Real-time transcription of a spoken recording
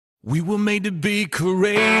We were made to be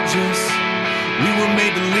courageous. We were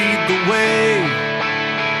made to lead the way.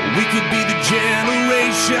 We could be the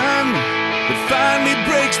generation that finally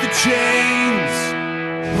breaks the chains.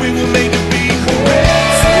 We were made to be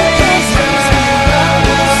courageous.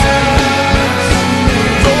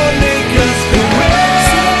 Lord, make us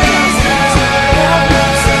courageous.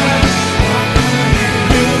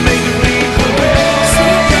 We were made to be courageous.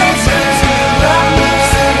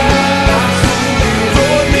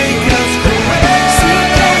 Lord, make us courageous.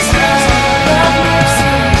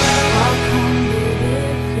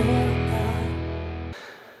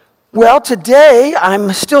 Well, today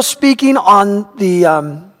I'm still speaking on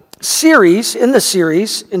the series entitled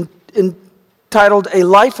A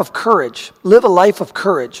Life of Courage, Live a Life of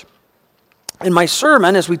Courage. In my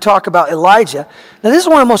sermon, as we talk about Elijah, now this is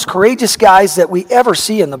one of the most courageous guys that we ever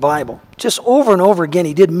see in the Bible. Just over and over again,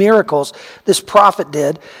 he did miracles, this prophet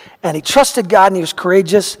did, and he trusted God and he was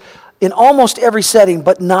courageous in almost every setting,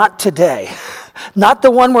 but not today. Not the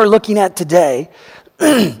one we're looking at today.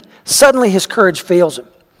 Suddenly his courage fails him.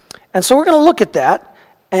 And so we're going to look at that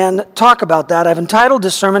and talk about that. I've entitled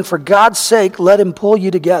this sermon, For God's Sake, Let Him Pull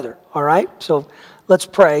You Together. All right? So let's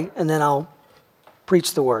pray, and then I'll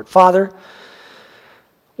preach the word. Father,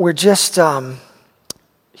 we're just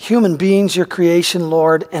human beings, your creation,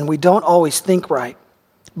 Lord, and we don't always think right,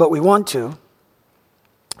 but we want to.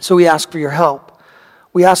 So we ask for your help.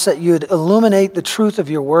 We ask that you'd illuminate the truth of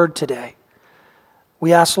your word today.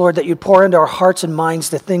 We ask, Lord, that you'd pour into our hearts and minds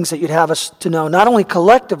the things that you'd have us to know, not only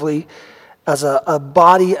collectively as a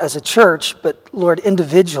body, as a church, but, Lord,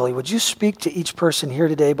 individually. Would you speak to each person here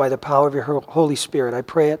today by the power of your Holy Spirit? I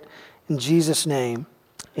pray it in Jesus' name.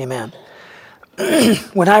 Amen.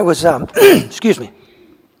 When I was, when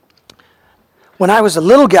I was a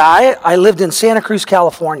little guy, I lived in Santa Cruz,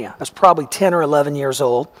 California. I was probably 10 or 11 years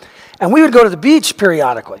old, and we would go to the beach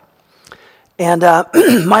periodically. And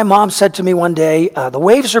my mom said to me one day, the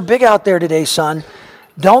waves are big out there today, son.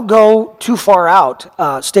 Don't go too far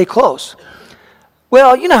out. Stay close.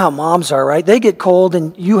 Well, you know how moms are, right? They get cold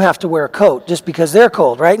and you have to wear a coat just because they're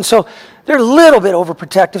cold, right? And so they're a little bit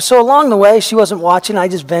overprotective. So along the way, she wasn't watching. I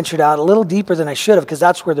just ventured out a little deeper than I should have because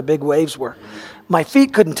that's where the big waves were. My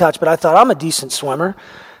feet couldn't touch, but I thought, I'm a decent swimmer.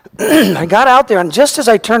 I got out there, and just as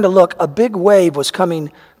I turned to look, a big wave was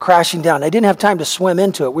coming crashing down. I didn't have time to swim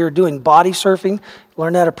into it. We were doing body surfing.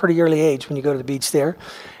 Learned that at a pretty early age when you go to the beach there.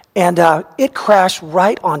 And it crashed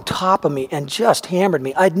right on top of me and just hammered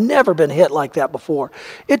me. I'd never been hit like that before.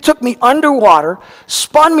 It took me underwater,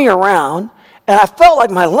 spun me around, and I felt like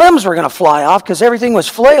my limbs were going to fly off because everything was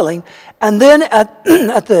flailing. And then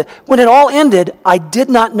when it all ended, I did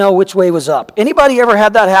not know which way was up. Anybody ever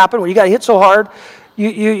had that happen where you got hit so hard?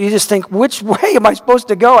 You just think, which way am I supposed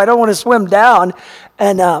to go? I don't want to swim down.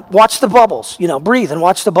 And watch the bubbles. Breathe and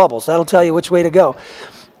watch the bubbles. That'll tell you which way to go.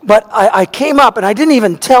 But I came up, and I didn't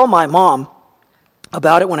even tell my mom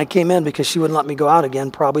about it when I came in because she wouldn't let me go out again,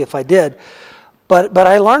 probably if I did. But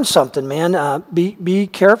I learned something, man. Be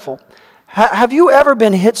careful. Have you ever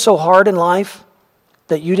been hit so hard in life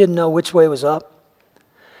that you didn't know which way was up?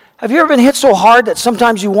 Have you ever been hit so hard that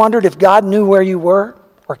sometimes you wondered if God knew where you were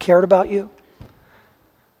or cared about you?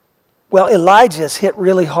 Well, Elijah's hit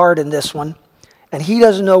really hard in this one, and he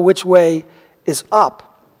doesn't know which way is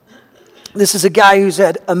up. This is a guy who's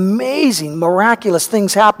had amazing, miraculous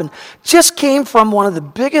things happen. Just came from one of the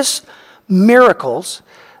biggest miracles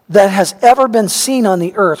that has ever been seen on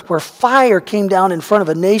the earth, where fire came down in front of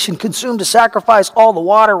a nation, consumed to sacrifice all the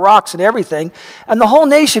water, rocks, and everything, and the whole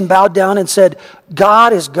nation bowed down and said,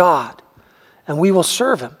 God is God, and we will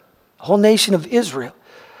serve him, the whole nation of Israel.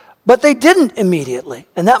 But they didn't immediately,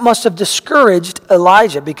 and that must have discouraged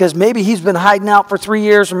Elijah because maybe he's been hiding out for 3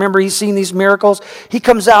 years. Remember, he's seen these miracles. He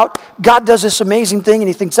comes out, God does this amazing thing, and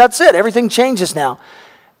he thinks, that's it, everything changes now.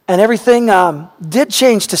 And everything did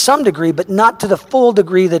change to some degree, but not to the full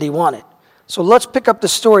degree that he wanted. So let's pick up the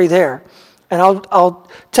story there, and I'll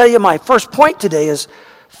tell you my first point today is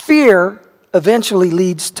fear eventually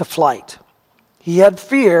leads to flight. He had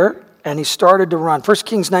fear, and he started to run. 1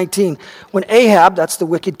 Kings 19, when Ahab, that's the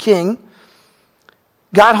wicked king,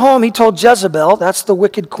 got home, he told Jezebel, that's the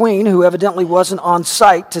wicked queen, who evidently wasn't on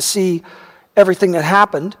site to see everything that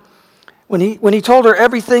happened. When he told her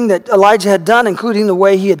everything that Elijah had done, including the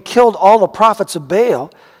way he had killed all the prophets of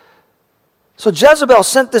Baal. So Jezebel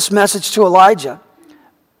sent this message to Elijah.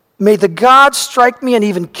 May the gods strike me and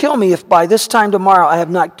even kill me if by this time tomorrow I have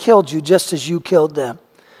not killed you just as you killed them.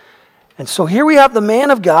 And so here we have the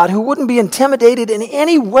man of God who wouldn't be intimidated in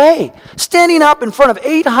any way, standing up in front of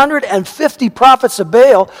 850 prophets of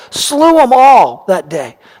Baal, slew them all that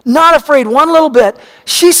day. Not afraid one little bit.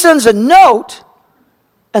 She sends a note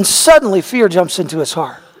And suddenly fear jumps into his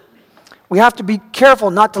heart. We have to be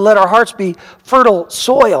careful not to let our hearts be fertile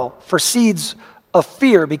soil for seeds of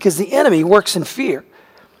fear, because the enemy works in fear.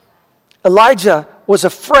 Elijah was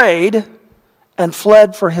afraid and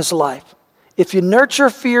fled for his life. If you nurture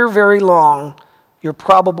fear very long, you're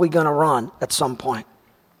probably going to run at some point.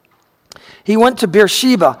 He went to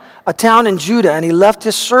Beersheba, a town in Judah, and he left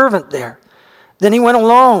his servant there. Then he went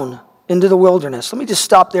alone into the wilderness. Let me just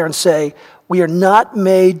stop there and say, we are not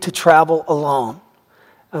made to travel alone.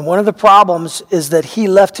 And one of the problems is that he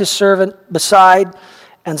left his servant beside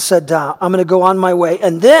and said, I'm going to go on my way.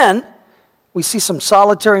 And then we see some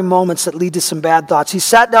solitary moments that lead to some bad thoughts. He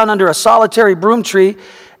sat down under a solitary broom tree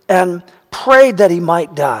and prayed that he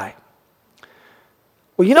might die.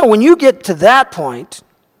 Well, you know, when you get to that point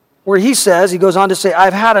where he goes on to say,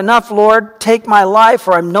 I've had enough, Lord, take my life,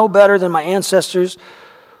 for I'm no better than my ancestors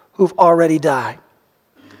who've already died.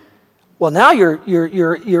 Well, now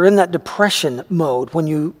you're in that depression mode when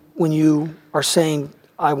you are saying,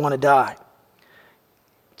 I want to die.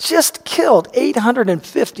 Just killed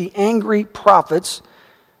 850 angry prophets,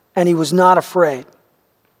 and he was not afraid.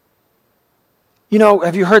 You know,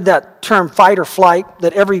 have you heard that term, fight or flight?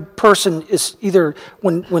 That every person is either,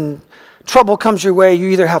 when trouble comes your way, you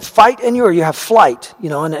either have fight in you or you have flight, you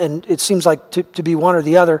know, and it seems like to be one or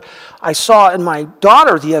the other. I saw in my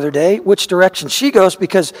daughter the other day which direction she goes,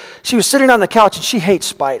 because she was sitting on the couch and she hates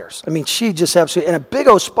spiders. I mean, she just absolutely, and a big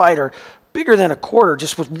old spider, bigger than a quarter,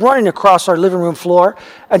 just was running across our living room floor,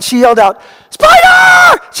 and she yelled out,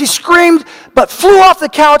 "Spider!" She screamed, but flew off the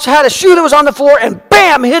couch, had a shoe that was on the floor, and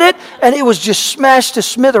bam, hit it, and it was just smashed to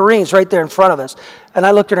smithereens right there in front of us. And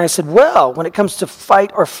I looked at her and I said, well, when it comes to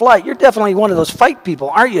fight or flight, you're definitely one of those fight people,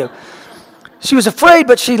 aren't you? She was afraid,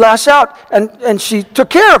 but she lashed out, and she took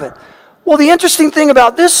care of it. Well, the interesting thing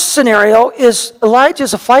about this scenario is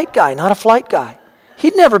Elijah's a fight guy, not a flight guy.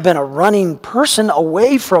 He'd never been a running person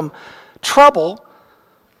away from trouble.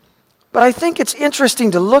 But I think it's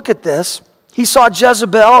interesting to look at this. He saw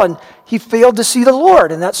Jezebel and he failed to see the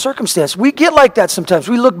Lord in that circumstance. We get like that sometimes.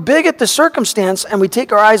 We look big at the circumstance and we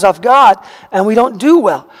take our eyes off God and we don't do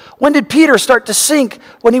well. When did Peter start to sink?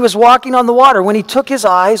 When he was walking on the water, when he took his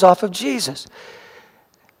eyes off of Jesus.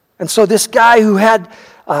 And so this guy who had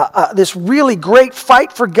this really great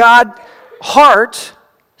fight for God heart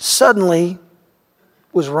suddenly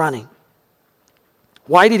was running.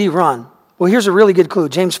 Why did he run? Well, here's a really good clue.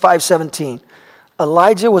 James 5:17.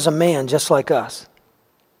 Elijah was a man just like us.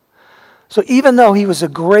 So even though he was a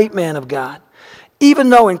great man of God, even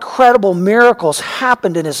though incredible miracles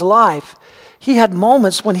happened in his life, he had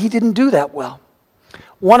moments when he didn't do that well.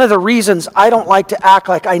 One of the reasons I don't like to act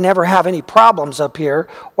like I never have any problems up here,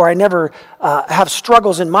 or I never have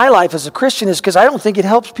struggles in my life as a Christian, is because I don't think it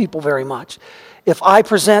helps people very much. If I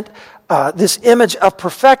present this image of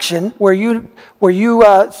perfection where you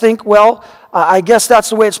think, well, I guess that's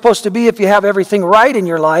the way it's supposed to be if you have everything right in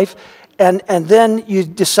your life, and then you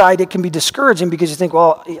decide it can be discouraging because you think,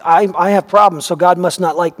 well, I have problems, so God must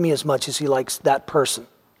not like me as much as he likes that person.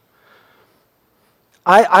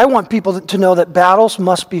 I want people to know that battles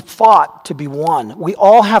must be fought to be won. We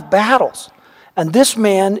all have battles, and this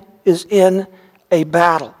man is in a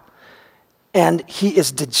battle, and he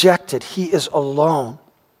is dejected. He is alone.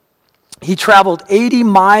 He traveled 80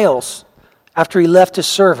 miles after he left his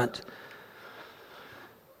servant.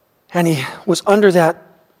 And he was under that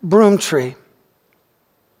broom tree.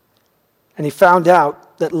 And he found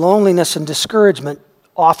out that loneliness and discouragement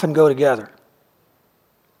often go together.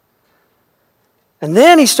 And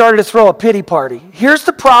then he started to throw a pity party. Here's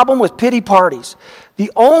the problem with pity parties.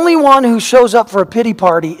 The only one who shows up for a pity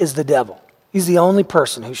party is the devil. He's the only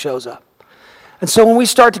person who shows up. And so when we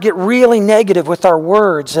start to get really negative with our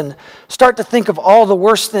words and start to think of all the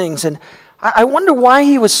worst things, and I wonder why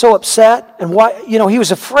he was so upset and why, he was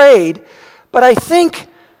afraid. But I think,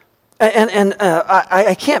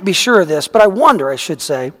 I can't be sure of this, but I wonder, I should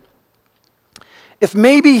say, if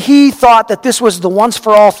maybe he thought that this was the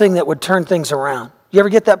once-for-all thing that would turn things around. You ever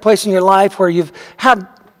get that place in your life where you've had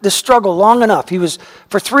this struggle long enough? He was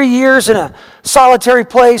for 3 years in a solitary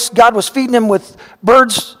place. God was feeding him with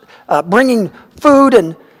birds, bringing food,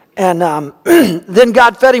 and then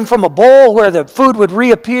God fed him from a bowl where the food would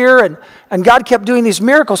reappear, and God kept doing these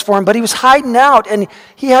miracles for him, but he was hiding out, and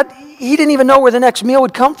he didn't even know where the next meal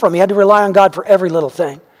would come from. He had to rely on God for every little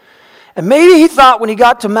thing. And maybe he thought when he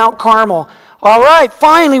got to Mount Carmel, all right,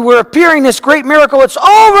 finally we're appearing this great miracle. It's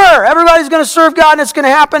over. Everybody's going to serve God, and it's going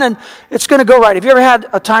to happen, and it's going to go right. Have you ever had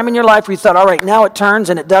a time in your life where you thought, all right, now it turns,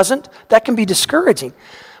 and it doesn't? That can be discouraging.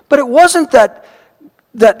 But it wasn't that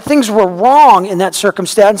things were wrong in that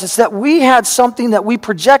circumstance. It's that we had something that we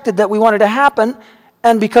projected that we wanted to happen,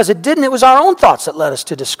 And because it didn't, it was our own thoughts that led us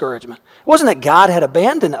to discouragement. It wasn't that God had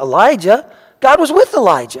abandoned Elijah. God was with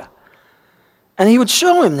Elijah. And he would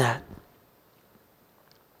show him that.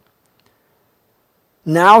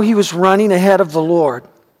 Now he was running ahead of the Lord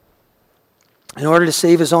in order to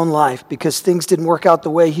save his own life because things didn't work out the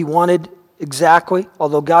way he wanted exactly,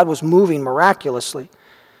 although God was moving miraculously.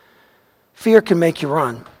 Fear can make you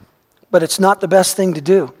run, but it's not the best thing to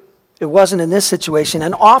do. It wasn't in this situation,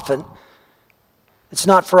 and often it's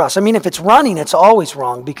not for us. I mean, if it's running, it's always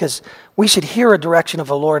wrong because we should hear a direction of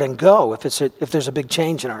the Lord and go if there's a big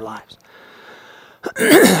change in our lives.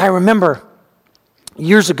 I remember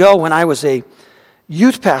years ago when I was a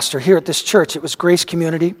youth pastor here at this church. It was Grace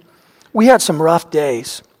Community. We had some rough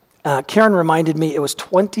days. Karen reminded me it was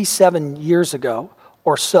 27 years ago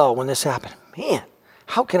or so when this happened. Man,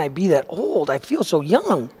 how can I be that old? I feel so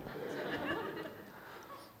young.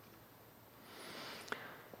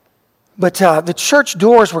 But the church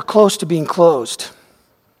doors were close to being closed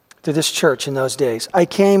to this church in those days. I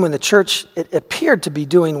came when the church, it appeared to be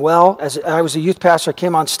doing well. As I was a youth pastor, I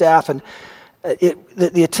came on staff, and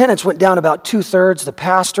the attendance went down about 2/3. The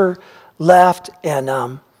pastor left, and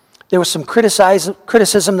there was some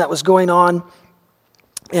criticism that was going on,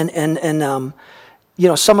 and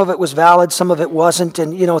some of it was valid, some of it wasn't,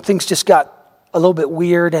 and things just got a little bit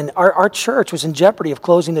weird, and our church was in jeopardy of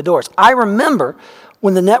closing the doors. I remember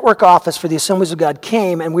when the network office for the Assemblies of God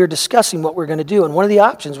came, and we were discussing what we were going to do, and one of the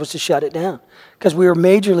options was to shut it down because we were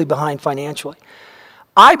majorly behind financially.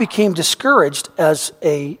 I became discouraged as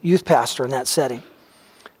a youth pastor in that setting.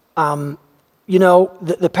 The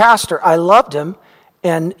pastor, I loved him,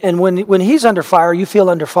 and when he's under fire, you feel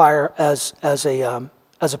under fire as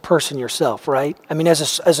a person yourself, right? I mean,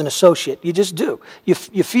 as an associate, you just do. You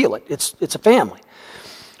feel it. It's a family.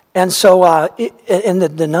 And so,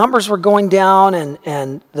 the numbers were going down,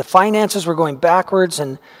 and the finances were going backwards,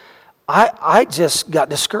 and I just got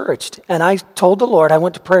discouraged. And I told the Lord, I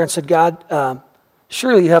went to prayer and said, God,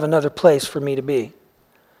 surely you have another place for me to be.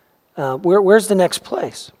 Where's the next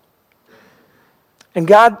place? And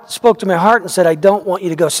God spoke to my heart and said, I don't want you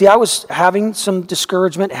to go. See, I was having some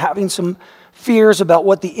discouragement, having some fears about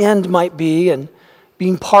what the end might be, and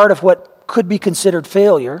being part of what could be considered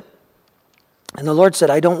failure. And the Lord said,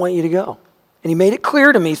 I don't want you to go. And he made it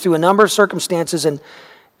clear to me through a number of circumstances and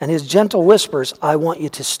his gentle whispers, I want you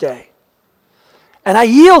to stay. And I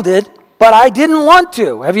yielded, but I didn't want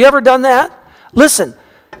to. Have you ever done that? Listen,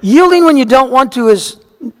 yielding when you don't want to is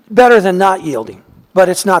better than not yielding, but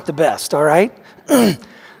it's not the best, all right?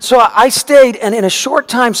 So I stayed, and in a short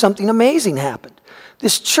time, something amazing happened.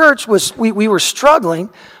 This church we were struggling,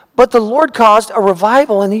 but the Lord caused a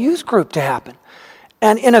revival in the youth group to happen.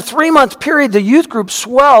 And in a 3-month period, the youth group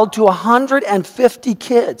swelled to 150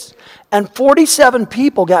 kids. And 47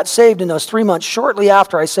 people got saved in those 3 months. Shortly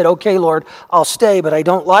after, I said, okay, Lord, I'll stay, but I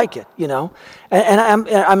don't like it, And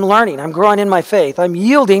I'm learning. I'm growing in my faith. I'm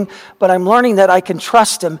yielding, but I'm learning that I can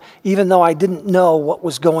trust him even though I didn't know what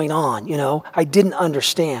was going on, I didn't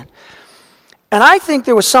understand. And I think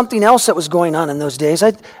there was something else that was going on in those days.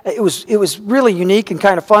 It was really unique and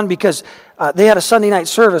kind of fun because they had a Sunday night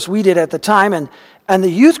service. We did at the time, and the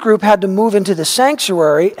youth group had to move into the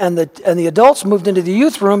sanctuary, and the adults moved into the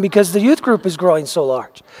youth room because the youth group is growing so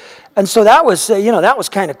large. And so that was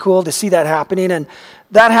kind of cool to see that happening, and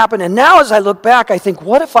that happened. And now as I look back, I think,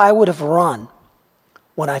 what if I would have run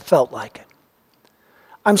when I felt like it?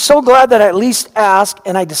 I'm so glad that I at least asked,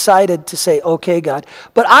 and I decided to say, okay, God.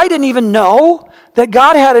 But I didn't even know that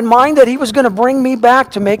God had in mind that he was going to bring me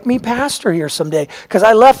back to make me pastor here someday. Because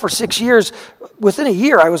I left for 6 years. Within a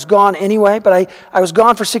year, I was gone anyway, but I was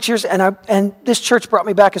gone for 6 years, and this church brought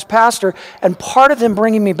me back as pastor. And part of them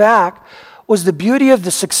bringing me back was the beauty of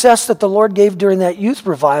the success that the Lord gave during that youth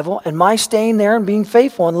revival, and my staying there and being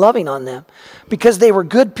faithful and loving on them. Because they were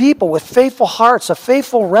good people with faithful hearts, a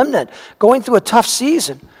faithful remnant, going through a tough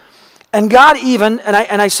season. And God even, and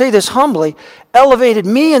I say this humbly, elevated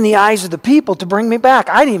me in the eyes of the people to bring me back.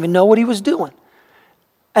 I didn't even know what he was doing.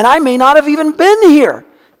 And I may not have even been here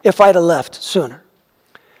if I'd have left sooner.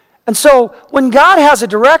 And so when God has a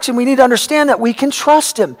direction, we need to understand that we can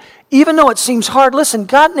trust him. Even though it seems hard, listen,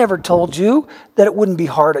 God never told you that it wouldn't be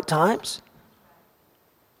hard at times.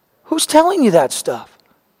 Who's telling you that stuff?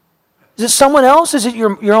 Is it someone else? Is it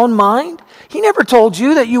your own mind? He never told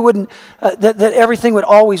you that you wouldn't, that everything would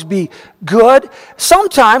always be good.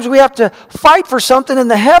 Sometimes we have to fight for something in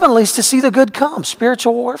the heavenlies to see the good come,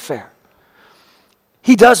 spiritual warfare.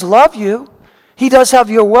 He does love you. He does have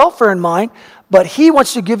your welfare in mind, but he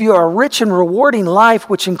wants to give you a rich and rewarding life,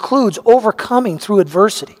 which includes overcoming through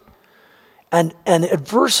adversity. And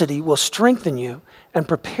adversity will strengthen you and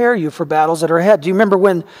prepare you for battles that are ahead. Do you remember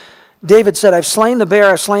when David said, I've slain the bear,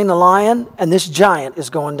 I've slain the lion, and this giant is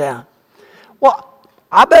going down? Well,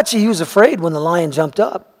 I bet you he was afraid when the lion jumped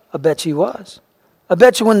up. I bet you he was. I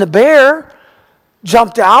bet you when the bear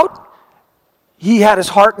jumped out, he had his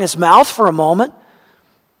heart in his mouth for a moment.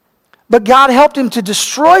 But God helped him to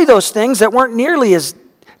destroy those things that weren't nearly as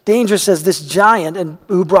dangerous as this giant and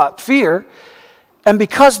who brought fear. And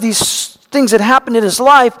because these things had happened in his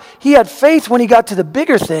life, he had faith when he got to the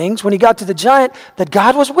bigger things, when he got to the giant, that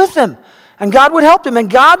God was with him. And God would help him. And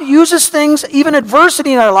God uses things, even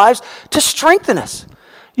adversity in our lives, to strengthen us.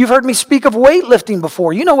 You've heard me speak of weightlifting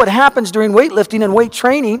before. You know what happens during weightlifting and weight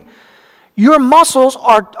training. Your muscles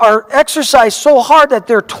are exercised so hard that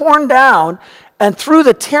they're torn down, and through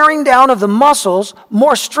the tearing down of the muscles,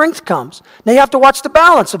 more strength comes. Now you have to watch the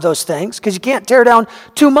balance of those things because you can't tear down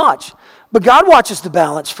too much. But God watches the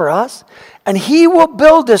balance for us, and He will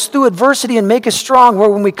build us through adversity and make us strong, where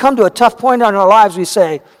when we come to a tough point in our lives, we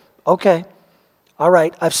say, okay, all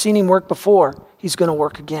right, I've seen Him work before. He's going to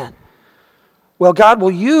work again. Well, God will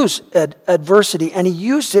use adversity, and He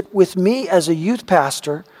used it with me as a youth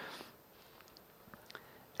pastor,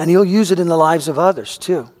 and He'll use it in the lives of others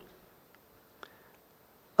too.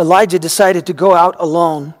 Elijah decided to go out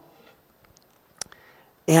alone,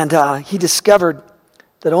 and he discovered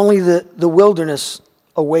that only the wilderness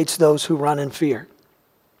awaits those who run in fear.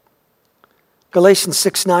 Galatians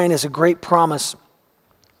 6:9 is a great promise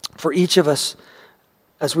for each of us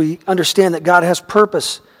as we understand that God has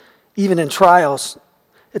purpose even in trials.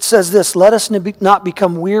 It says this, let us not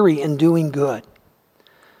become weary in doing good.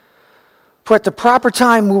 For at the proper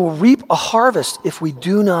time we will reap a harvest if we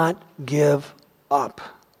do not give up.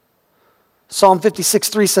 Psalm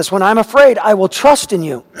 56:3 says, when I'm afraid, I will trust in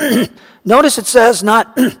you. Notice it says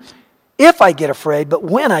not if I get afraid, but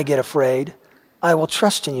when I get afraid, I will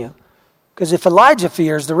trust in you. Because if Elijah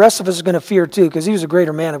fears, the rest of us are going to fear too, because he was a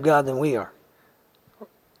greater man of God than we are.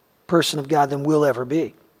 Person of God than we'll ever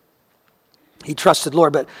be. He trusted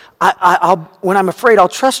Lord, but when I'm afraid, I'll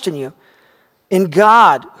trust in you. In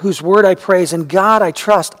God, whose word I praise, in God I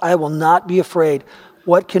trust, I will not be afraid.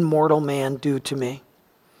 What can mortal man do to me?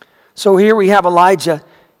 So here we have Elijah.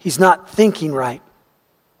 He's not thinking right.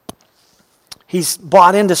 He's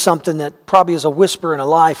bought into something that probably is a whisper and a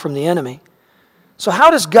lie from the enemy. So how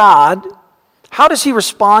does he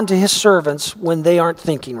respond to his servants when they aren't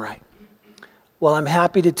thinking right? Well, I'm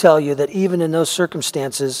happy to tell you that even in those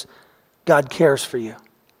circumstances, God cares for you.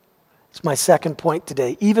 It's my second point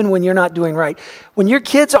today. Even when you're not doing right. When your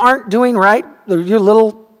kids aren't doing right, your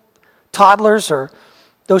little toddlers or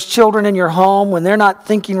those children in your home, when they're not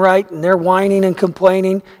thinking right and they're whining and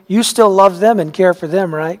complaining, you still love them and care for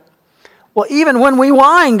them, right? Well, even when we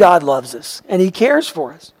whine, God loves us and He cares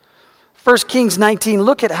for us. 1 Kings 19,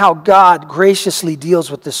 look at how God graciously deals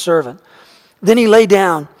with this servant. Then he lay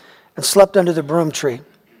down and slept under the broom tree.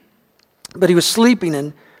 But as he was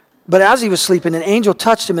sleeping, an angel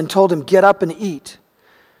touched him and told him, get up and eat.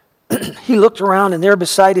 He looked around, and there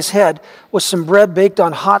beside his head was some bread baked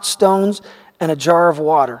on hot stones and a jar of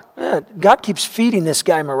water. God keeps feeding this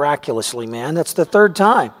guy miraculously, man. That's the third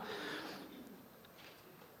time.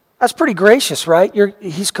 That's pretty gracious, right?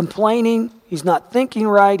 He's complaining. He's not thinking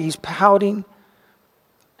right. He's pouting.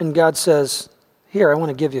 And God says, here, I want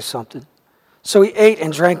to give you something. So he ate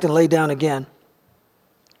and drank and lay down again.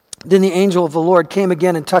 Then the angel of the Lord came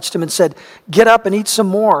again and touched him and said, get up and eat some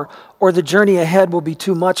more, or the journey ahead will be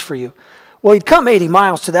too much for you. Well, he'd come 80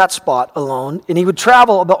 miles to that spot alone, and he would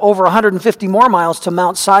travel about over 150 more miles to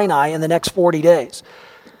Mount Sinai in the next 40 days.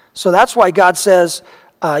 So that's why God says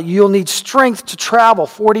you'll need strength to travel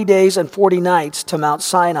 40 days and 40 nights to Mount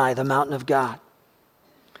Sinai, the mountain of God.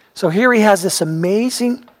 So here he has this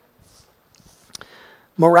amazing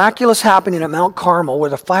miraculous happening at Mount Carmel, where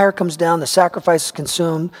the fire comes down, the sacrifice is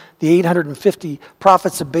consumed, the 850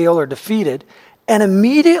 prophets of Baal are defeated, and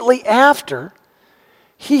immediately after,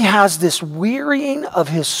 he has this wearying of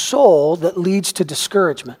his soul that leads to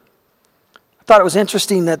discouragement. I thought it was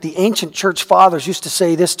interesting that the ancient church fathers used to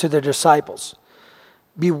say this to their disciples: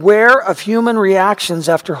 beware of human reactions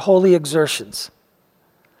after holy exertions.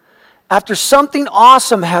 After something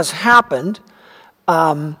awesome has happened,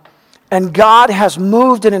 and God has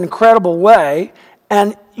moved in an incredible way,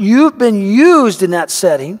 and you've been used in that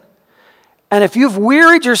setting, and if you've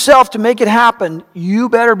wearied yourself to make it happen, you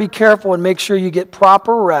better be careful and make sure you get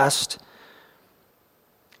proper rest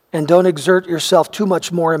and don't exert yourself too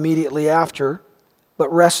much more immediately after,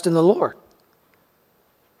 but rest in the Lord.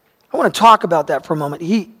 I want to talk about that for a moment.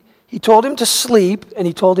 He told him to sleep, and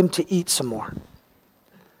he told him to eat some more.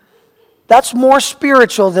 That's more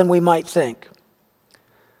spiritual than we might think.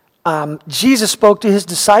 Jesus spoke to his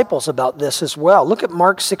disciples about this as well. Look at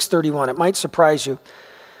Mark 6:31. It might surprise you.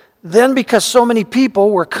 Then, because so many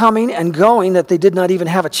people were coming and going that they did not even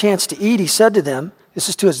have a chance to eat, he said to them, this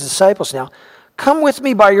is to his disciples now, "Come with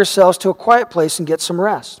me by yourselves to a quiet place and get some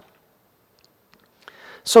rest."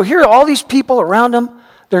 So here are all these people around him.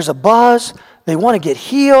 There's a buzz. They want to get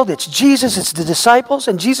healed. It's Jesus. It's the disciples.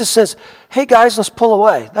 And Jesus says, hey, guys, let's pull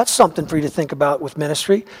away. That's something for you to think about with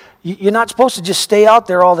ministry. You're not supposed to just stay out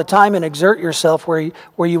there all the time and exert yourself where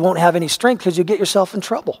you won't have any strength, because you get yourself in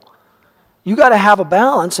trouble. You got to have a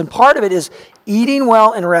balance, and part of it is eating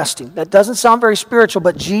well and resting. That doesn't sound very spiritual,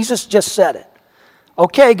 but Jesus just said it.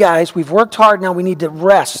 Okay, guys, we've worked hard. Now we need to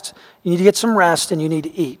rest. You need to get some rest, and you need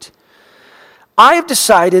to eat. I have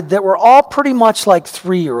decided that we're all pretty much like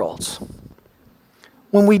 3-year-olds.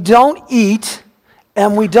 When we don't eat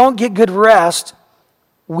and we don't get good rest,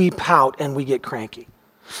 we pout and we get cranky.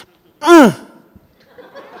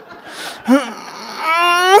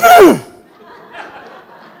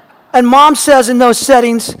 And mom says in those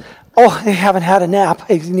settings, oh, they haven't had a nap.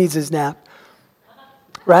 He needs his nap.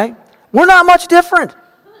 Right? We're not much different.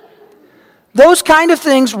 Those kind of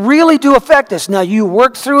things really do affect us. Now, you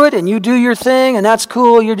work through it and you do your thing, and that's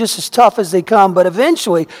cool. You're just as tough as they come. But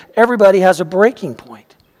eventually, everybody has a breaking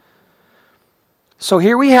point. So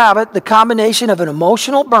here we have it, the combination of an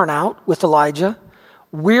emotional burnout with Elijah,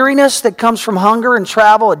 weariness that comes from hunger and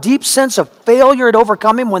travel, a deep sense of failure at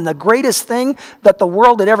overcoming when the greatest thing that the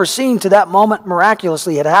world had ever seen to that moment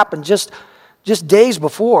miraculously had happened just days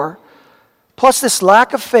before. Plus this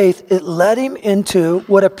lack of faith, it led him into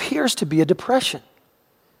what appears to be a depression.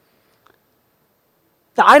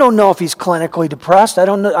 Now, I don't know if he's clinically depressed. I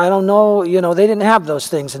don't know, they didn't have those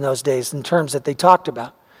things in those days in terms that they talked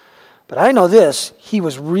about. But I know this, he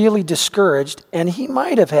was really discouraged, and he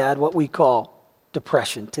might have had what we call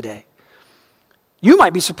depression today. You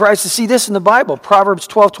might be surprised to see this in the Bible, Proverbs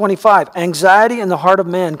 12:25. Anxiety in the heart of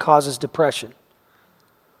man causes depression,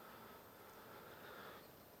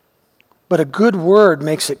 but a good word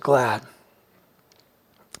makes it glad.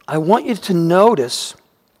 I want you to notice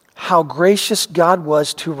how gracious God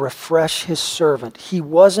was to refresh his servant. He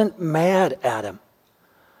wasn't mad at him.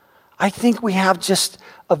 I think we have just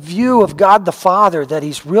a view of God the Father that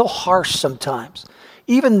he's real harsh sometimes.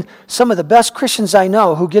 Even some of the best Christians I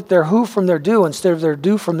know who get their who from their do instead of their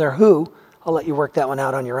do from their who. I'll let you work that one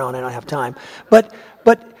out on your own. I don't have time. But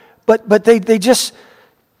they just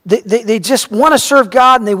want to serve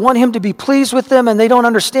God, and they want him to be pleased with them, and they don't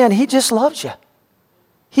understand. He just loves you.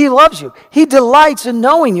 He loves you. He delights in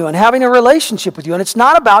knowing you and having a relationship with you. And it's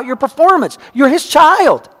not about your performance. You're his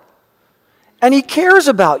child. And he cares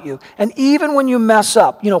about you. And even when you mess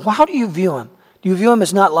up, how do you view him? Do you view him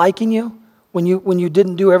as not liking you when you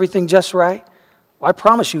didn't do everything just right? Well, I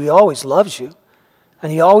promise you, he always loves you.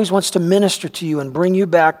 And he always wants to minister to you and bring you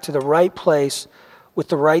back to the right place with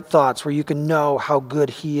the right thoughts where you can know how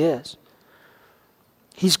good he is.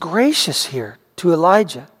 He's gracious here to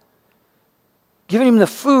Elijah, giving him the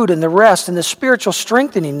food and the rest and the spiritual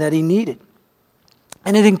strengthening that he needed.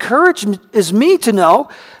 And it encourages me to know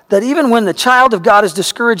that even when the child of God is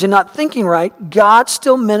discouraged and not thinking right, God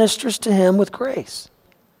still ministers to him with grace.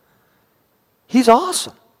 He's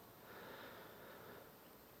awesome.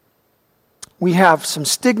 We have some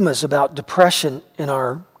stigmas about depression in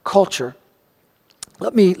our culture.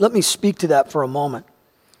 Let me speak to that for a moment.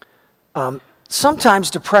 Sometimes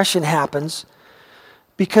depression happens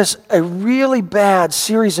because a really bad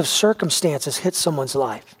series of circumstances hits someone's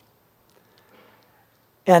life.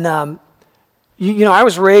 And, I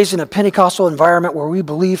was raised in a Pentecostal environment where we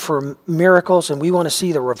believe for miracles and we want to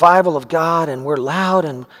see the revival of God, and we're loud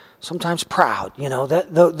and sometimes proud,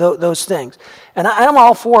 those things. And I'm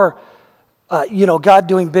all for, God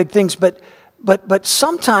doing big things, but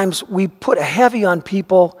sometimes we put a heavy on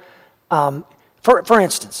people. For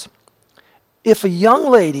instance, if a young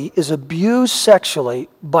lady is abused sexually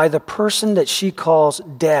by the person that she calls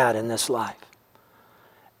dad in this life,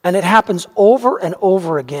 and it happens over and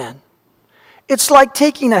over again, it's like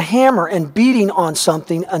taking a hammer and beating on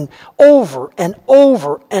something and over and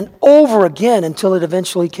over and over again until it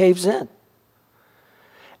eventually caves in.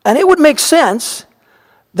 And it would make sense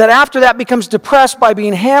that after that becomes depressed by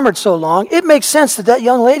being hammered so long, it makes sense that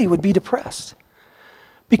young lady would be depressed.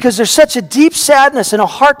 Because there's such a deep sadness and a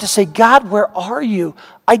heart to say, God, where are you?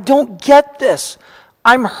 I don't get this.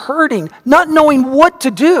 I'm hurting, not knowing what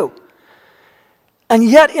to do. And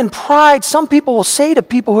yet in pride, some people will say to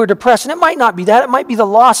people who are depressed, and it might not be that, it might be the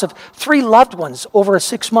loss of 3 loved ones over a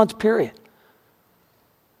 6-month period.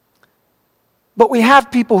 But we have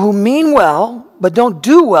people who mean well, but don't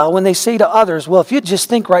do well when they say to others, well, if you'd just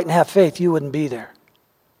think right and have faith, you wouldn't be there.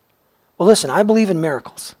 Well, listen, I believe in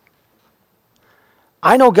miracles.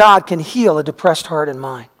 I know God can heal a depressed heart and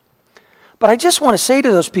mind. But I just want to say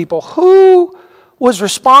to those people, who was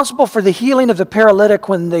responsible for the healing of the paralytic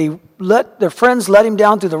when their friends let him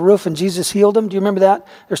down through the roof and Jesus healed him? Do you remember that?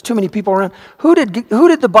 There's too many people around. Who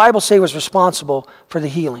did the Bible say was responsible for the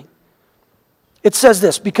healing? It says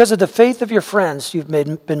this, because of the faith of your friends, you've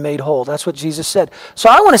been made whole. That's what Jesus said. So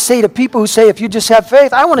I want to say to people who say, if you just have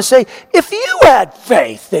faith, I want to say, if you had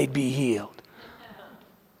faith, they'd be healed.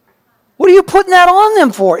 What are you putting that on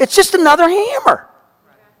them for? It's just another hammer.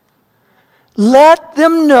 Let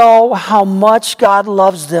them know how much God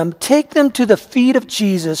loves them. Take them to the feet of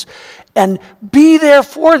Jesus and be there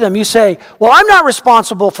for them. You say, well, I'm not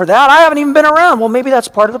responsible for that. I haven't even been around. Well, maybe that's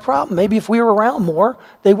part of the problem. Maybe if we were around more,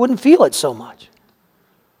 they wouldn't feel it so much.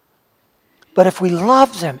 But if we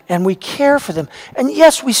love them and we care for them, and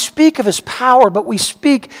yes, we speak of His power, but we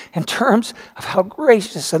speak in terms of how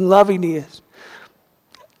gracious and loving He is.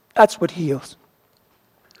 That's what heals.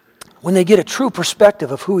 When they get a true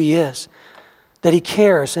perspective of who He is, that He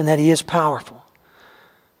cares and that He is powerful.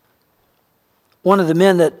 One of the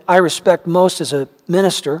men that I respect most as a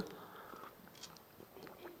minister,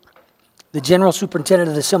 the General Superintendent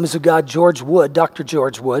of the Assemblies of God, George Wood, Dr.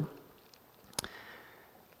 George Wood,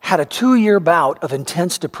 had a 2-year bout of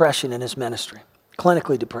intense depression in his ministry,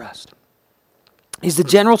 clinically depressed. He's the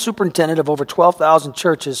General Superintendent of over 12,000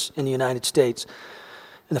 churches in the United States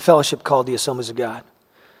in the fellowship called the Assemblies of God.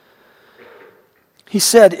 He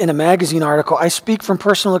said in a magazine article, I speak from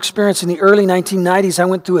personal experience. In the early 1990s, I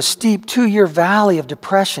went through a steep 2-year valley of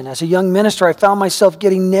depression. As a young minister, I found myself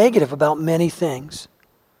getting negative about many things.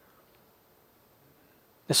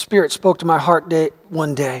 The Spirit spoke to my heart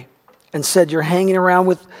one day and said, you're hanging around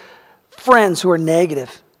with friends who are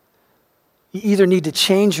negative. You either need to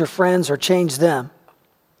change your friends or change them.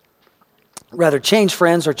 Rather, change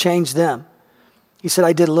friends or change them. He said,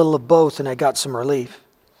 I did a little of both and I got some relief.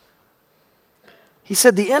 He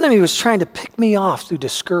said, the enemy was trying to pick me off through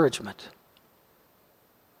discouragement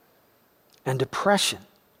and depression.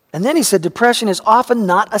 And then he said, depression is often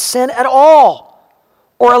not a sin at all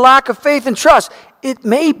or a lack of faith and trust. It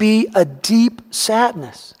may be a deep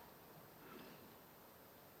sadness.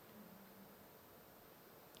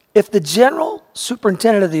 If the General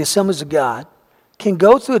Superintendent of the Assemblies of God can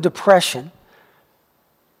go through a depression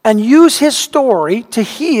and use his story to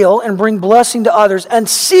heal and bring blessing to others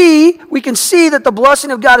and we can see that the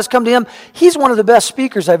blessing of God has come to him, he's one of the best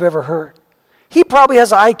speakers I've ever heard. He probably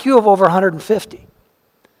has an IQ of over 150.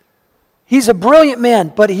 He's a brilliant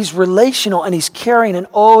man, but he's relational and he's caring, and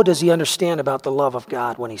oh, does he understand about the love of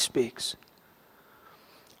God when he speaks.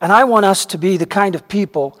 And I want us to be the kind of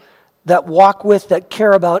people that walk with, that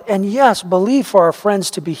care about, and yes, believe for our friends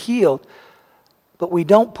to be healed, but we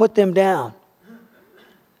don't put them down.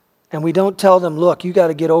 And we don't tell them, look, you got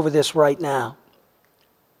to get over this right now.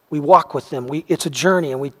 We walk with them. It's a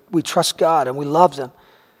journey, and we trust God, and we love them,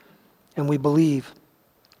 and we believe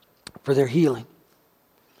for their healing.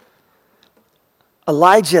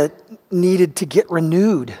 Elijah needed to get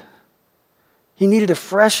renewed. He needed a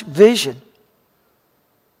fresh vision.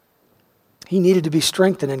 He needed to be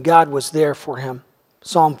strengthened, and God was there for him.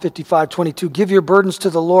 Psalm 55:22, give your burdens to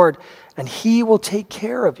the Lord, and He will take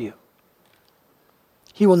care of you.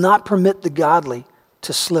 He will not permit the godly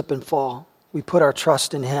to slip and fall. We put our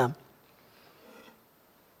trust in Him.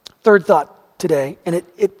 Third thought today, and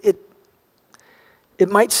it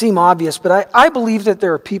might seem obvious, but I believe that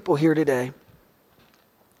there are people here today.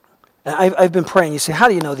 And I've been praying. You say, how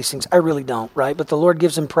do you know these things? I really don't, right? But the Lord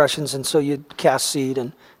gives impressions, and so you cast seed,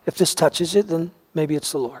 and if this touches it, then maybe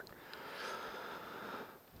it's the Lord.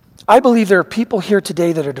 I believe there are people here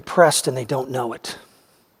today that are depressed and they don't know it.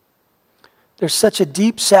 There's such a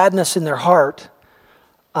deep sadness in their heart,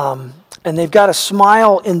 and they've got a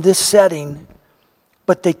smile in this setting,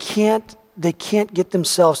 but they can't get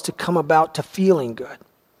themselves to come about to feeling good.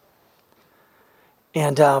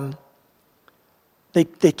 And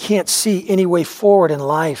they can't see any way forward in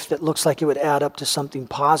life that looks like it would add up to something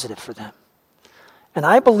positive for them. And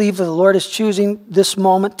I believe that the Lord is choosing this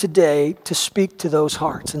moment today to speak to those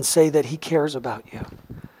hearts and say that He cares about you,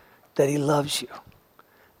 that He loves you,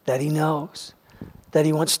 that He knows, that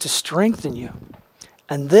He wants to strengthen you,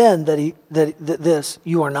 and then that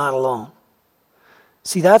you are not alone.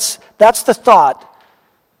 See, that's the thought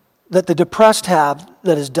that the depressed have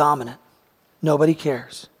that is dominant. Nobody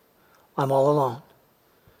cares. I'm all alone.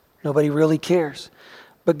 Nobody really cares.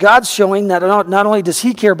 But God's showing that not only does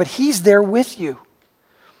He care, but He's there with you.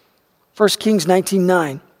 1 Kings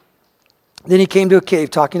 19:9. Then he came to a cave,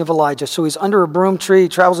 talking of Elijah. So he's under a broom tree. He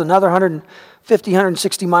travels another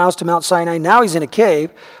 160 miles to Mount Sinai. Now he's in a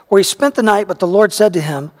cave where he spent the night, but the Lord said to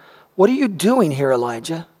him, "What are you doing here,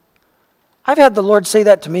 Elijah?" I've had the Lord say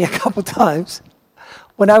that to me a couple times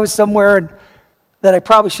when I was somewhere that I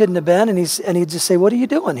probably shouldn't have been, and he'd just say, "What are you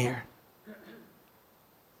doing here?"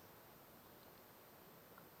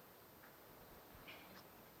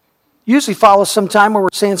 Usually follows some time where we're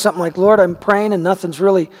saying something like, "Lord, I'm praying and nothing's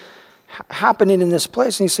really happening in this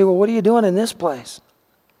place." And you say, "Well, what are you doing in this place?"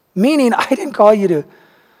 Meaning, I didn't call you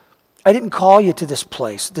to this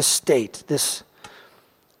place, this state,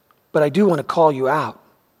 but I do want to call you out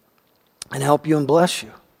and help you and bless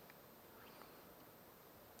you.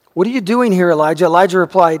 "What are you doing here, Elijah?" Elijah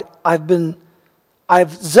replied,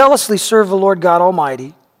 I've zealously served the Lord God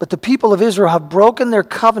Almighty, but the people of Israel have broken their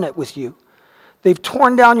covenant with you. They've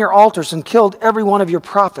torn down your altars and killed every one of your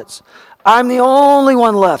prophets. I'm the only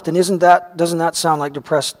one left. And doesn't that sound like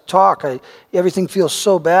depressed talk? Everything feels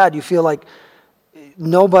so bad. You feel like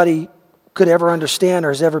nobody could ever understand or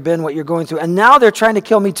has ever been what you're going through. And now they're trying to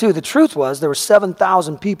kill me too. The truth was there were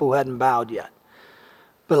 7,000 people who hadn't bowed yet.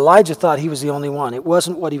 But Elijah thought he was the only one. It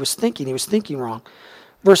wasn't what he was thinking. He was thinking wrong.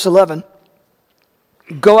 Verse 11,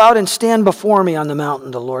 "Go out and stand before me on the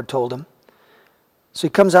mountain," the Lord told him. So he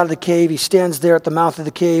comes out of the cave. He stands there at the mouth of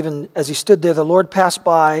the cave. And as he stood there, the Lord passed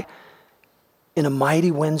by in a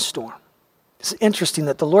mighty windstorm. It's interesting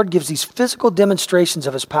that the Lord gives these physical demonstrations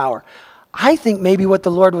of his power. I think maybe what the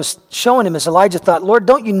Lord was showing him is Elijah thought, "Lord,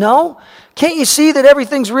 don't you know? Can't you see that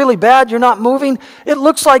everything's really bad? You're not moving. It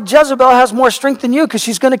looks like Jezebel has more strength than you because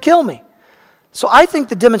she's going to kill me." So I think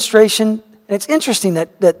the demonstration, and it's interesting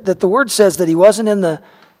that the word says that he wasn't in the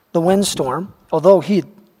windstorm, although he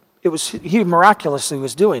miraculously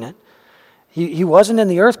was doing it. He wasn't in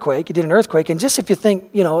the earthquake. He did an earthquake. And just if you think,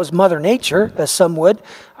 it was Mother Nature, as some would,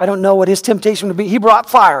 I don't know what his temptation would be. He brought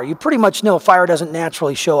fire. You pretty much know fire doesn't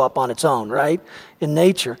naturally show up on its own, right? In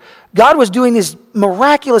nature. God was doing these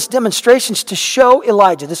miraculous demonstrations to show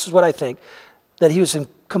Elijah, this is what I think, that he was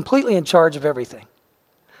completely in charge of everything.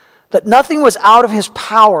 That nothing was out of his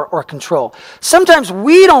power or control. Sometimes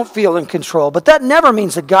we don't feel in control, but that never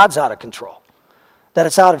means that God's out of control. That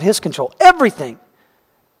it's out of his control. Everything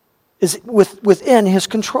is within his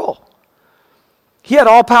control. He had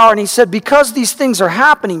all power, and he said, because these things are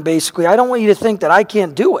happening, basically, I don't want you to think that I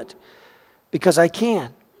can't do it, because I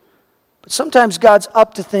can. But sometimes God's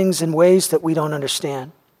up to things in ways that we don't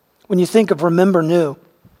understand. When you think of Remember New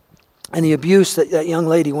and the abuse that young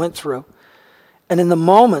lady went through, and in the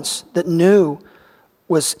moments that New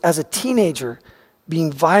was, as a teenager,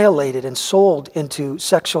 being violated and sold into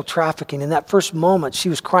sexual trafficking. In that first moment, she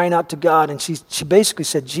was crying out to God, and she basically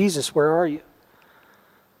said, "Jesus, where are you?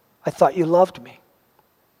 I thought you loved me."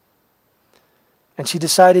 And she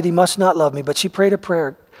decided he must not love me, but she prayed a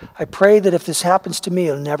prayer. "I pray that if this happens to me,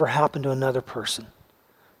 it'll never happen to another person.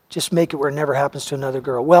 Just make it where it never happens to another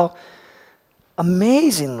girl." Well,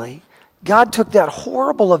 amazingly, God took that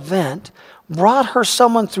horrible event, brought her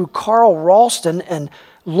someone through Carl Ralston and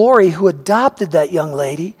Lori, who adopted that young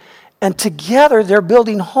lady, and together they're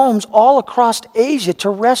building homes all across Asia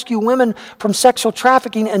to rescue women from sexual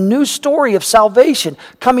trafficking. A new story of salvation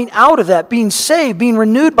coming out of that, being saved, being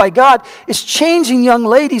renewed by God, is changing young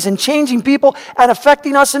ladies and changing people and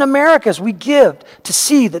affecting us in America as we give to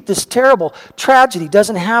see that this terrible tragedy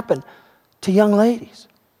doesn't happen to young ladies.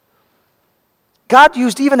 God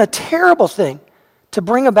used even a terrible thing to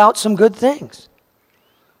bring about some good things.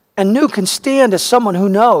 And New can stand as someone who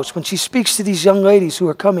knows when she speaks to these young ladies who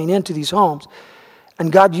are coming into these homes,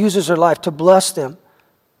 and God uses her life to bless them,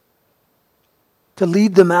 to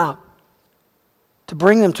lead them out, to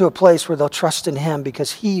bring them to a place where they'll trust in Him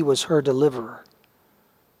because He was her deliverer.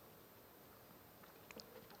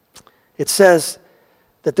 It says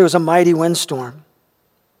that there was a mighty windstorm.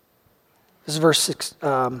 This is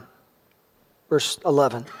verse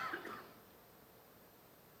 11.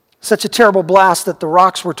 Such a terrible blast that the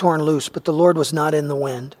rocks were torn loose, but the Lord was not in the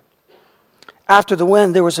wind. After the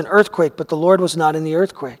wind, there was an earthquake, but the Lord was not in the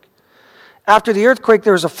earthquake. After the earthquake,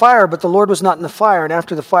 there was a fire, but the Lord was not in the fire. And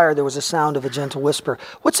after the fire, there was a sound of a gentle whisper.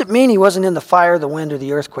 What's it mean He wasn't in the fire, the wind, or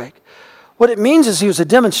the earthquake? What it means is He was a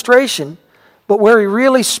demonstration, but where He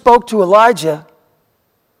really spoke to Elijah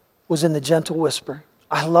was in the gentle whisper.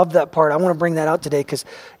 I love that part. I want to bring that out today because,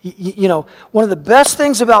 one of the best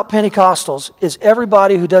things about Pentecostals is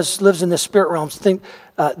everybody who lives in the spirit realms think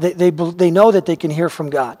they know that they can hear from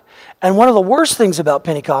God. And one of the worst things about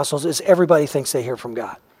Pentecostals is everybody thinks they hear from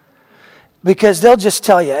God. Because they'll just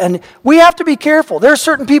tell you. And we have to be careful. There are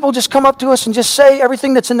certain people just come up to us and just say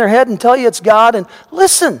everything that's in their head and tell you it's God. And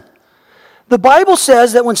listen, The Bible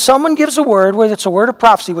says that when someone gives a word, whether it's a word of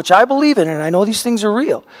prophecy, which I believe in, and I know these things are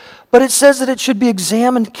real, but it says that it should be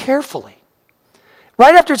examined carefully.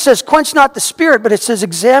 Right after it says, quench not the spirit, but it says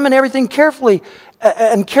examine everything carefully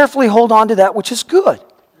and carefully hold on to that which is good.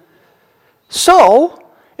 So,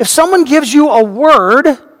 if someone gives you a word,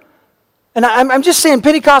 and I'm just saying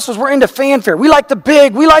Pentecostals, we're into fanfare. We like the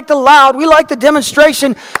big, we like the loud, we like the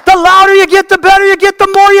demonstration. The louder you get, the better you get,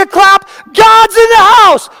 the more you clap. God's in the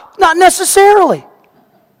house. Not necessarily.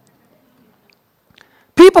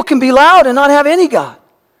 People can be loud and not have any God.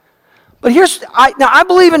 But I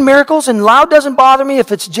believe in miracles, and loud doesn't bother me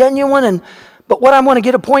if it's genuine. But what I want to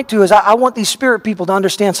get a point to is I want these spirit people to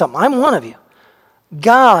understand something. I'm one of you.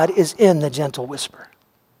 God is in the gentle whisper.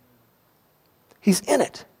 He's in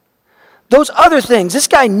it. Those other things, this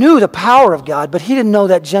guy knew the power of God, but he didn't know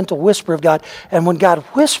that gentle whisper of God. And when God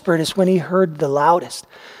whispered is when he heard the loudest.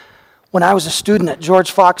 When I was a student at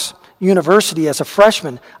George Fox University as a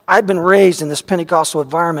freshman, I'd been raised in this Pentecostal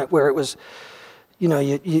environment where it was, you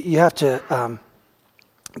have to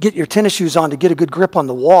get your tennis shoes on to get a good grip on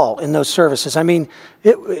the wall in those services. I mean,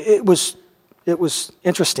 it was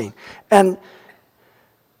interesting. And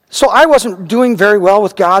so I wasn't doing very well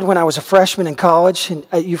with God when I was a freshman in college, and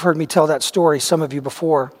you've heard me tell that story, some of you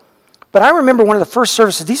before. But I remember one of the first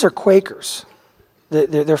services, these are Quakers,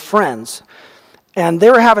 they're friends, and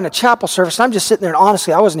they were having a chapel service, and I'm just sitting there, and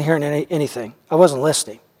honestly, I wasn't hearing anything. I wasn't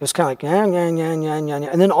listening. It was kind of like,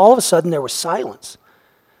 and then all of a sudden there was silence.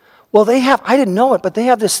 Well, I didn't know it, but they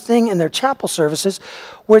have this thing in their chapel services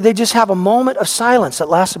where they just have a moment of silence that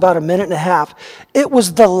lasts about a minute and a half. It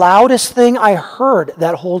was the loudest thing I heard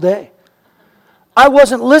that whole day. I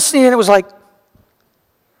wasn't listening, and it was like,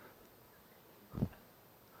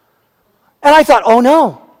 and I thought, oh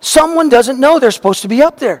no, someone doesn't know they're supposed to be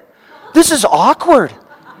up there. This is awkward.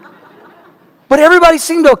 But everybody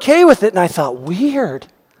seemed okay with it, and I thought, weird.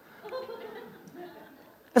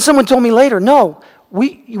 And someone told me later, no,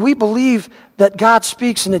 we believe that God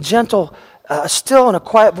speaks in a gentle, still and a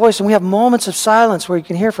quiet voice, and we have moments of silence where you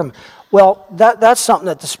can hear from him. Well, that's something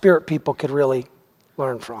that the spirit people could really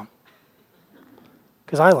learn from.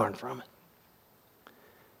 Because I learned from it.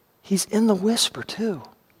 He's in the whisper too.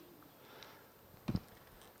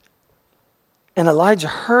 And Elijah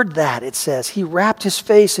heard that, it says. He wrapped his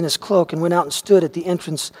face in his cloak and went out and stood at the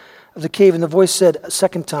entrance of the cave. And the voice said a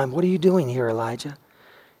second time, what are you doing here, Elijah?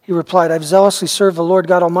 He replied, I've zealously served the Lord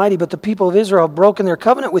God Almighty, but the people of Israel have broken their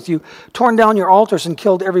covenant with you, torn down your altars, and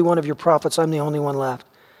killed every one of your prophets. I'm the only one left.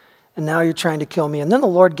 And now you're trying to kill me. And then the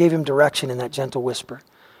Lord gave him direction in that gentle whisper.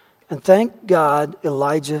 And thank God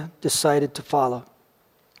Elijah decided to follow.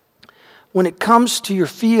 When it comes to your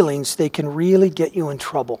feelings, they can really get you in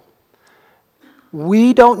trouble.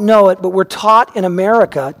 We don't know it, but we're taught in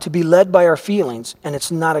America to be led by our feelings, and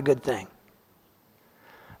it's not a good thing.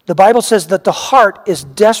 The Bible says that the heart is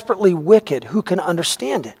desperately wicked. Who can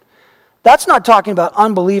understand it? That's not talking about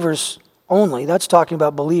unbelievers only. That's talking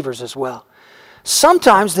about believers as well.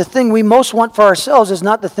 Sometimes the thing we most want for ourselves is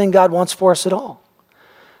not the thing God wants for us at all.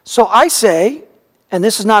 So I say, and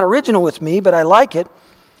this is not original with me, but I like it,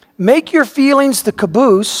 make your feelings the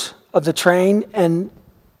caboose of the train and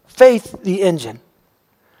faith the engine.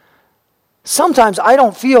 Sometimes I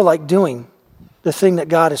don't feel like doing the thing that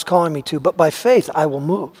God is calling me to, but by faith I will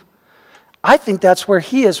move. I think that's where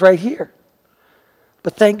he is right here.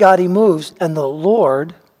 But thank God he moves, and the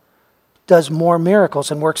Lord does more miracles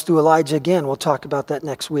and works through Elijah again. We'll talk about that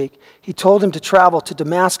next week. He told him to travel to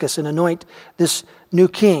Damascus and anoint this new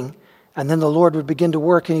king, and then the Lord would begin to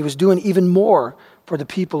work, and he was doing even more for the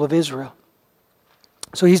people of Israel.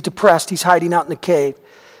 So he's depressed. He's hiding out in the cave.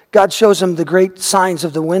 God shows him the great signs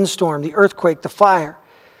of the windstorm, the earthquake, the fire.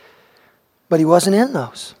 But he wasn't in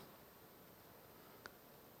those.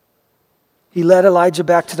 He led Elijah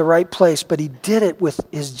back to the right place, but he did it with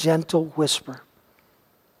his gentle whisper.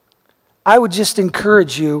 I would just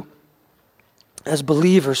encourage you as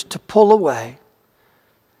believers to pull away,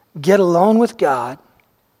 get alone with God,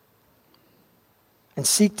 and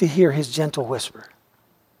seek to hear his gentle whisper.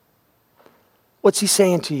 What's he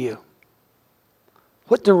saying to you?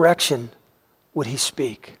 What direction would he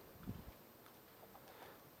speak?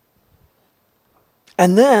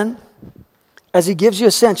 And then, as he gives you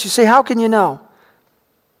a sense, you say, how can you know?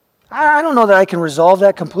 I don't know that I can resolve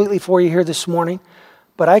that completely for you here this morning,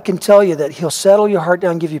 but I can tell you that he'll settle your heart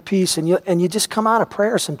down, give you peace, and you just come out of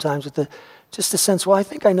prayer sometimes with just a sense, well, I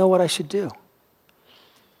think I know what I should do.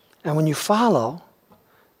 And when you follow,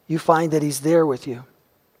 you find that he's there with you.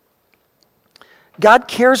 God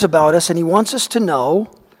cares about us, and he wants us to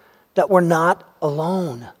know that we're not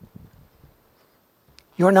alone.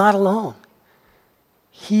 You're not alone.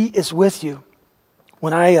 He is with you.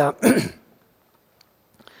 When I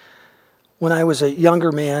when I was a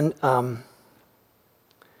younger man,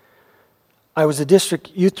 I was the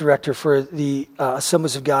district youth director for the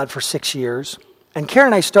Assemblies of God for 6 years. And Karen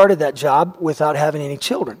and I started that job without having any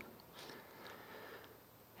children.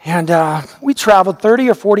 And we traveled 30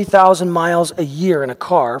 or 40,000 miles a year in a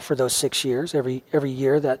car for those 6 years, every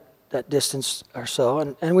year that distance or so,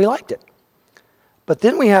 and we liked it. But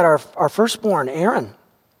then we had our firstborn, Aaron,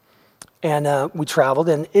 and we traveled,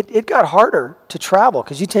 and it got harder to travel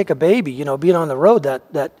because you take a baby, being on the road,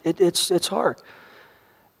 it's hard.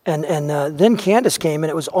 And then Candace came, and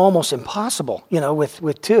it was almost impossible,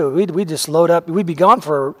 with two. We'd just load up. We'd be gone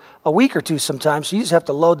for a week or two sometimes, so you just have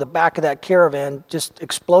to load the back of that caravan just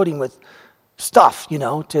exploding with stuff,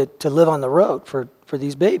 to live on the road for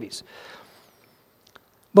these babies.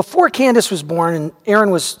 Before Candace was born, and Aaron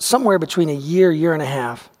was somewhere between a year and a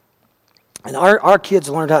half, and our kids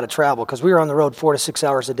learned how to travel because we were on the road 4 to 6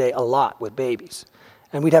 hours a day a lot with babies.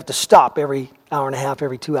 And we'd have to stop every hour and a half,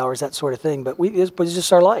 every 2 hours, that sort of thing. But it was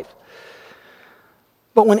just our life.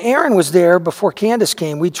 But when Aaron was there, before Candace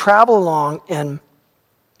came, we'd travel along, and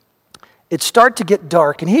it'd start to get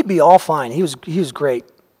dark, and he'd be all fine. He was great,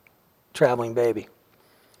 traveling baby.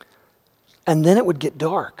 And then it would get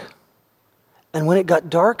dark. And when it got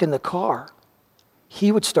dark in the car,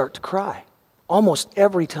 he would start to cry almost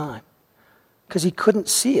every time because he couldn't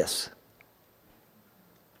see us.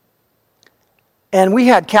 And we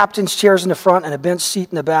had captain's chairs in the front and a bench seat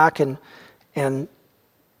in the back, and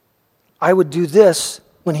I would do this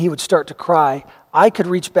when he would start to cry. I could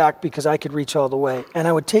reach back because I could reach all the way, and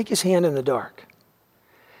I would take his hand in the dark.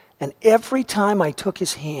 And every time I took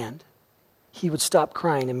his hand, he would stop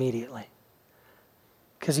crying immediately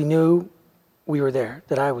because he knew we were there,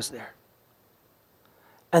 that I was there.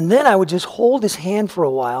 And then I would just hold his hand for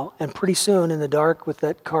a while, and pretty soon in the dark with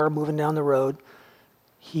that car moving down the road,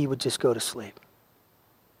 he would just go to sleep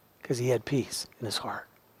because he had peace in his heart.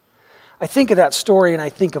 I think of that story and I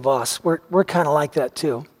think of us. We're kind of like that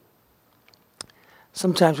too.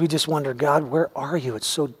 Sometimes we just wonder, God, where are you? It's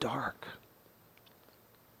so dark.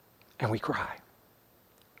 And we cry.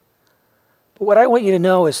 But what I want you to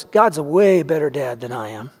know is God's a way better dad than I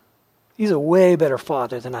am. He's a way better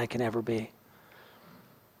father than I can ever be.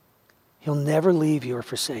 He'll never leave you or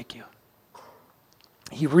forsake you.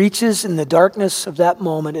 He reaches in the darkness of that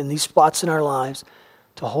moment, in these spots in our lives,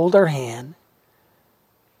 to hold our hand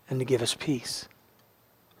and to give us peace.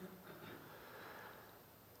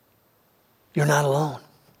 You're not alone.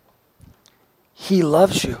 He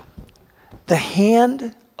loves you. The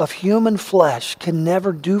hand of human flesh can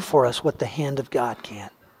never do for us what the hand of God can.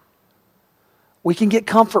 We can get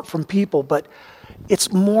comfort from people, but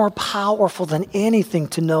it's more powerful than anything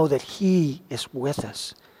to know that He is with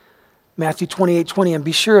us. Matthew 28:20, and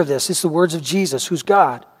be sure of this. It's the words of Jesus, who's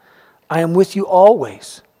God. I am with you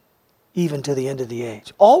always, even to the end of the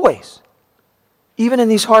age. Always. Even in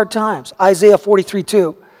these hard times. Isaiah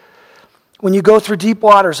 43:2. When you go through deep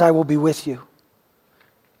waters, I will be with you.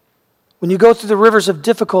 When you go through the rivers of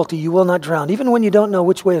difficulty, you will not drown, even when you don't know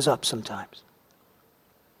which way is up sometimes.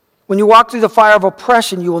 When you walk through the fire of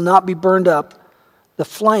oppression, you will not be burned up. The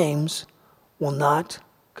flames will not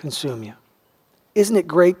consume you. Isn't it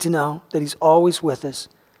great to know that He's always with us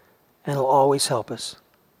and He'll always help us?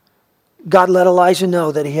 God let Elijah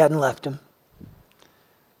know that He hadn't left him,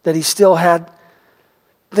 that he still had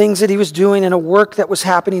things that he was doing and a work that was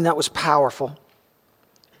happening that was powerful.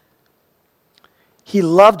 He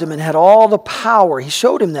loved him and had all the power. He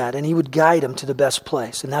showed him that, and He would guide him to the best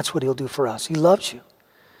place, and that's what He'll do for us. He loves you.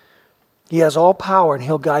 He has all power, and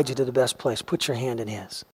He'll guide you to the best place. Put your hand in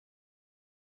His.